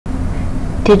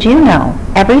Did you know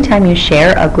every time you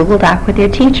share a Google Doc with your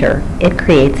teacher, it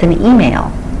creates an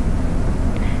email?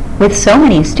 With so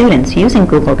many students using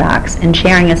Google Docs and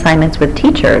sharing assignments with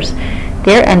teachers,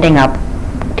 they're ending up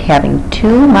having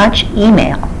too much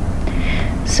email.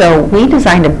 So we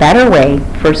designed a better way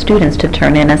for students to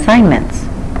turn in assignments.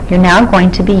 You're now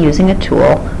going to be using a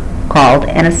tool called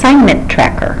an assignment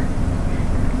tracker.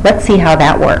 Let's see how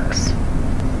that works.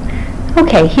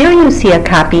 Okay, here you see a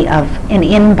copy of an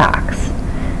inbox.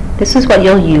 This is what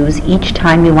you'll use each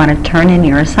time you want to turn in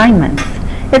your assignments.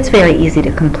 It's very easy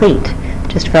to complete.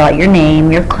 Just fill out your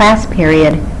name, your class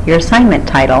period, your assignment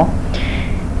title,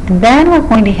 and then we're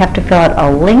going to have to fill out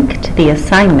a link to the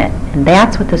assignment, and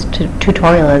that's what this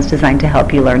tutorial is designed to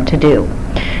help you learn to do.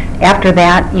 After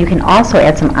that, you can also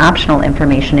add some optional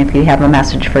information if you have a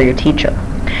message for your teacher.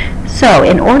 So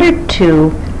in order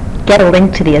to get a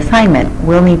link to the assignment,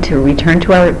 we'll need to return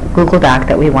to our Google Doc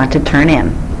that we want to turn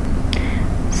in.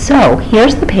 So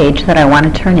here's the page that I want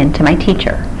to turn in to my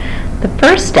teacher. The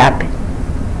first step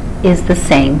is the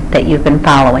same that you've been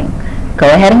following. Go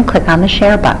ahead and click on the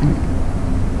share button.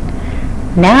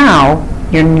 Now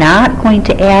you're not going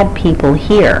to add people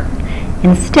here.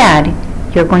 Instead,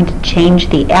 you're going to change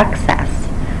the access.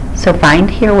 So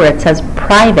find here where it says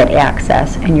private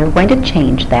access, and you're going to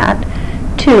change that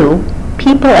to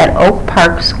people at Oak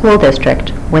Park School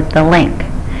District with the link.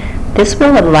 This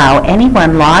will allow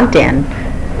anyone logged in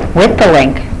with the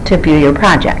link to view your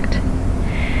project.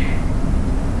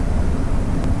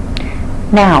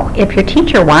 Now, if your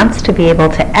teacher wants to be able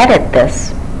to edit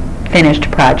this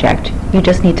finished project, you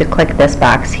just need to click this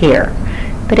box here.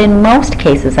 But in most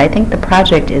cases, I think the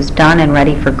project is done and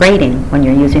ready for grading when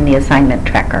you're using the assignment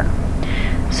tracker.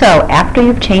 So after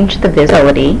you've changed the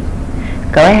visibility,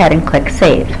 go ahead and click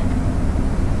Save.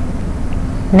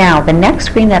 Now the next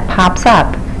screen that pops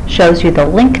up shows you the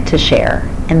link to share,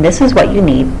 and this is what you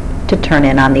need to turn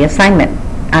in on the assignment,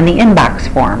 on the inbox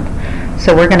form.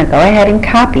 So we're going to go ahead and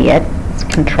copy it. It's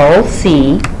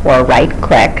Control-C or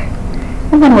right-click,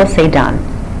 and then we'll say Done.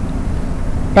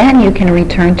 Then you can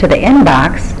return to the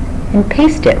inbox and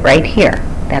paste it right here.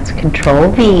 That's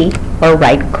Control-V or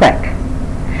right-click.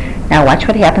 Now watch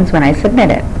what happens when I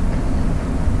submit it.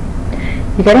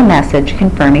 You get a message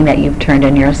confirming that you've turned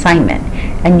in your assignment,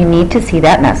 and you need to see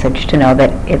that message to know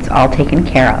that it's all taken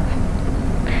care of.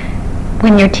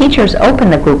 When your teachers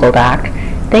open the Google Doc,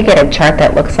 they get a chart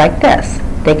that looks like this.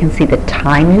 They can see the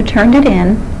time you turned it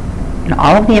in and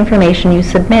all of the information you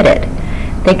submitted.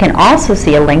 They can also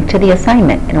see a link to the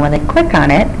assignment, and when they click on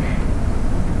it,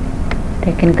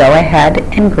 they can go ahead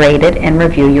and grade it and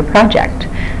review your project.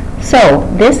 So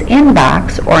this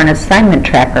inbox or an assignment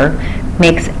tracker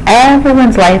makes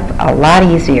everyone's life a lot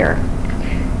easier.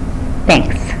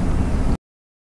 Thanks.